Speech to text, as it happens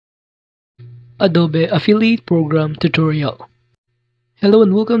Adobe Affiliate Program Tutorial. Hello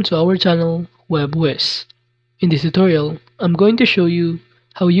and welcome to our channel WebWes. In this tutorial, I'm going to show you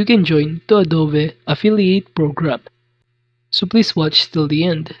how you can join to Adobe Affiliate Program. So please watch till the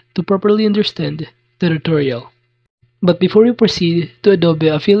end to properly understand the tutorial. But before we proceed to Adobe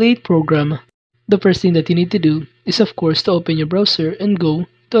Affiliate Program, the first thing that you need to do is of course to open your browser and go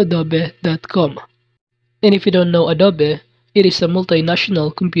to adobe.com. And if you don't know Adobe, it is a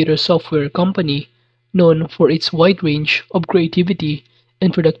multinational computer software company known for its wide range of creativity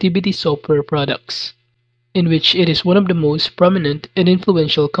and productivity software products, in which it is one of the most prominent and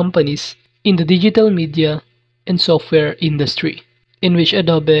influential companies in the digital media and software industry, in which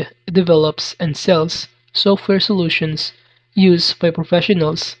Adobe develops and sells software solutions used by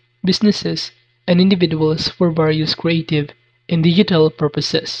professionals, businesses, and individuals for various creative and digital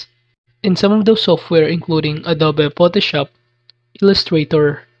purposes. And some of those software including Adobe Photoshop,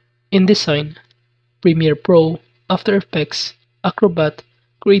 Illustrator, InDesign, Premiere Pro, After Effects, Acrobat,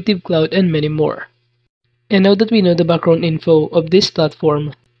 Creative Cloud, and many more. And now that we know the background info of this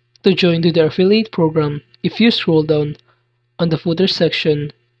platform, to join to the affiliate program, if you scroll down on the footer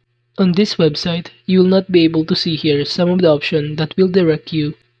section on this website, you will not be able to see here some of the options that will direct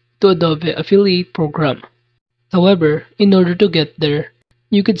you to Adobe Affiliate Program. However, in order to get there,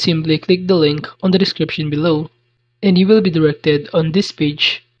 you could simply click the link on the description below and you will be directed on this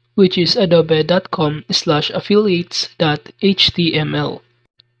page, which is adobe.com/affiliates.html,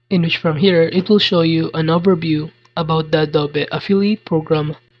 in which from here it will show you an overview about the Adobe Affiliate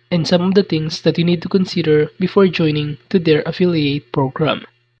Program and some of the things that you need to consider before joining to their affiliate program.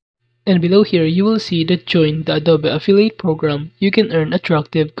 And below here you will see that join the Adobe Affiliate Program you can earn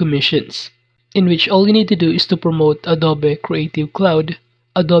attractive commissions, in which all you need to do is to promote Adobe Creative Cloud,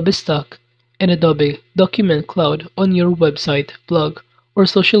 Adobe Stock, and Adobe Document Cloud on your website, blog, or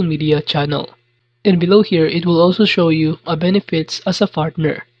social media channel. And below here it will also show you a benefits as a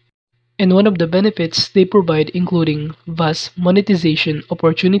partner. And one of the benefits they provide including vast monetization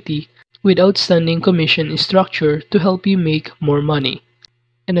opportunity with outstanding commission structure to help you make more money.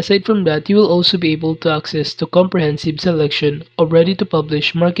 And aside from that, you will also be able to access to comprehensive selection of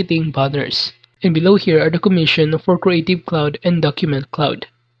ready-to-publish marketing banners. And below here are the commission for Creative Cloud and Document Cloud,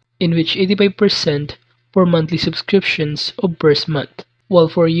 in which 85% for monthly subscriptions of first month, while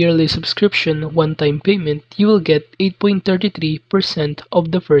for yearly subscription one-time payment, you will get 8.33%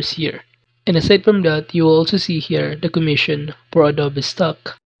 of the first year. And aside from that, you will also see here the commission for Adobe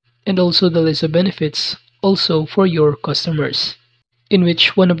Stock, and also the list of benefits also for your customers, in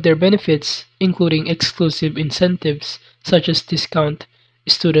which one of their benefits including exclusive incentives such as discount,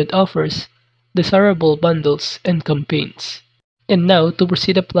 student offers, desirable bundles, and campaigns. And now to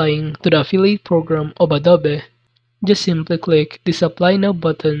proceed applying to the affiliate program of Adobe, just simply click this Apply Now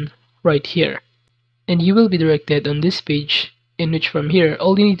button right here, and you will be directed on this page, in which from here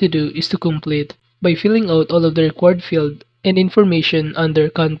all you need to do is to complete by filling out all of the required field and information under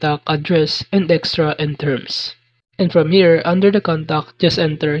contact, address, and extra and terms. And from here, under the contact, just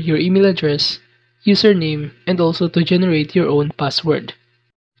enter your email address, username, and also to generate your own password.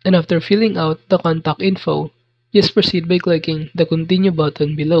 And after filling out the contact info, just proceed by clicking the continue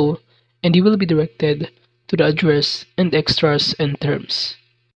button below and you will be directed to the address and extras and terms.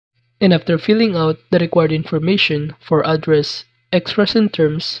 And after filling out the required information for address, extras, and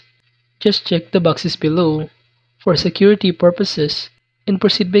terms, just check the boxes below for security purposes and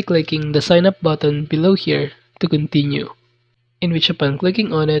proceed by clicking the sign up button below here to continue, in which upon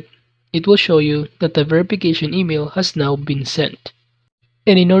clicking on it, it will show you that the verification email has now been sent.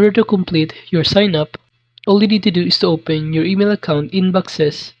 And in order to complete your sign up, all you need to do is to open your email account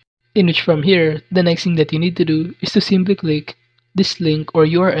inboxes, in which from here, the next thing that you need to do is to simply click this link or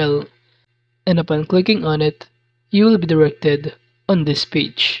URL, and upon clicking on it, you will be directed on this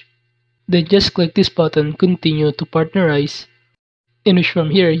page. Then just click this button continue to partnerize, in which from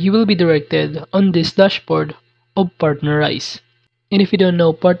here you will be directed on this dashboard of Partnerize. And if you don't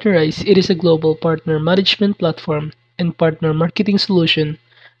know Partnerize, it is a global partner management platform and partner marketing solution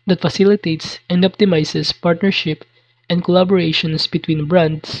that facilitates and optimizes partnership and collaborations between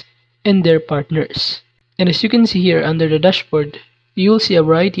brands and their partners. And as you can see here under the dashboard, you will see a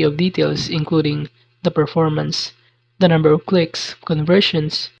variety of details including the performance, the number of clicks,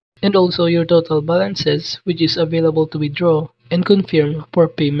 conversions, and also your total balances, which is available to withdraw and confirm for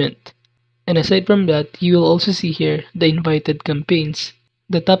payment. And aside from that, you will also see here the invited campaigns,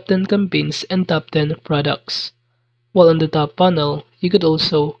 the top 10 campaigns, and top 10 products. While on the top panel, you could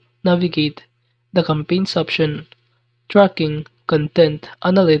also navigate the campaigns option, tracking, content,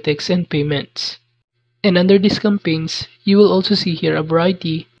 analytics, and payments. And under these campaigns, you will also see here a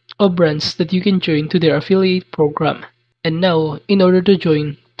variety of brands that you can join to their affiliate program. And now, in order to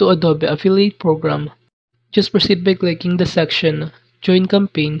join to Adobe affiliate program, just proceed by clicking the section Join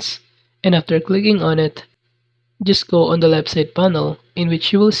Campaigns, and after clicking on it, just go on the left side panel in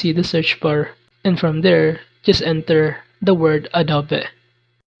which you will see the search bar, and from there, just enter the word Adobe.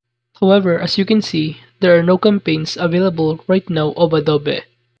 However, as you can see, there are no campaigns available right now of Adobe.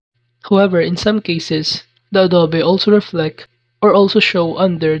 However, in some cases, the Adobe also reflect or also show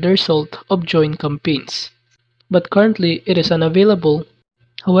under the result of join campaigns. But currently, it is unavailable.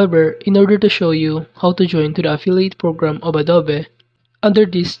 However, in order to show you how to join to the affiliate program of Adobe, under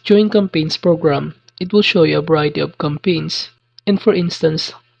this Join Campaigns program, it will show you a variety of campaigns. And for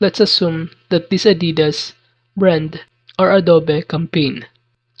instance, let's assume that this Adidas brand or Adobe campaign.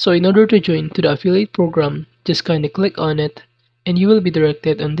 So in order to join to the affiliate program, just kindly click on it and you will be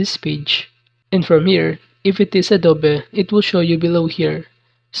directed on this page. And from here, if it is Adobe, it will show you below here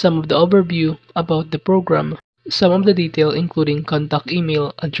some of the overview about the program, some of the detail including contact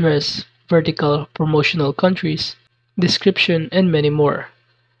email, address, vertical promotional countries, description, and many more.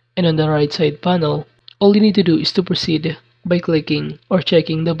 And on the right side panel, all you need to do is to proceed by clicking or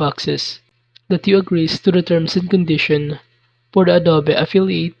checking the boxes that you agrees to the terms and condition for the Adobe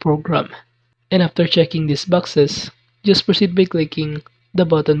affiliate program. And after checking these boxes, just proceed by clicking the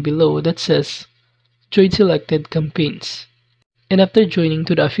button below that says Join Selected Campaigns. And after joining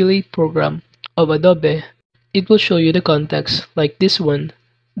to the affiliate program of Adobe, it will show you the context like this one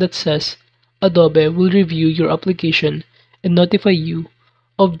that says Adobe will review your application and notify you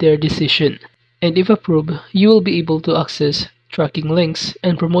of their decision. And if approved, you will be able to access tracking links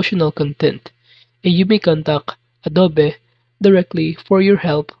and promotional content, and you may contact Adobe directly for your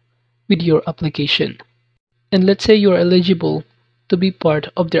help with your application. And let's say you are eligible to be part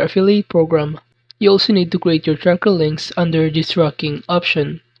of their affiliate program, you also need to create your tracker links under this tracking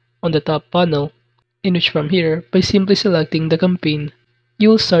option on the top panel, in which from here, by simply selecting the campaign, you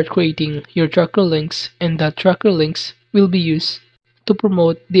will start creating your tracker links, and that tracker links will be used to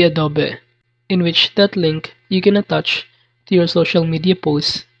promote the Adobe, in which that link you can attach to your social media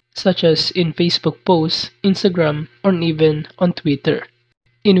posts, such as in Facebook posts, Instagram, or even on Twitter.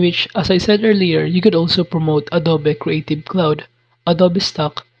 In which, as I said earlier, you could also promote Adobe Creative Cloud, Adobe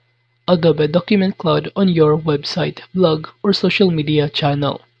Stock, Adobe Document Cloud on your website, blog, or social media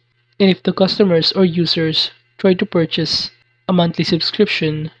channel. And if the customers or users try to purchase a monthly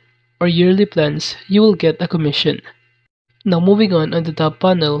subscription or yearly plans, you will get a commission. Now moving on the top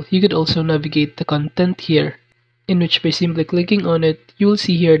panel, you could also navigate the content here, in which by simply clicking on it, you will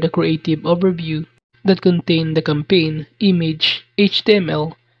see here the creative overview that contain the campaign, image,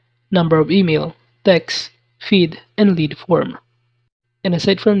 HTML, number of email, text, feed, and lead form. And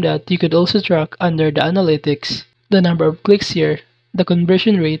aside from that, you could also track under the analytics the number of clicks here, the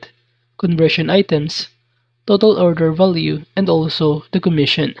conversion rate, conversion items, total order value, and also the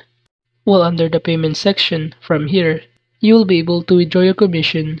commission. While under the payment section, from here, you will be able to withdraw your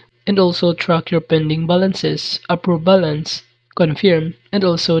commission and also track your pending balances, approved balance, confirm, and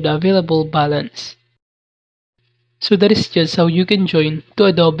also the available balance. So that is just how you can join to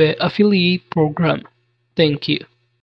Adobe affiliate program. Thank you.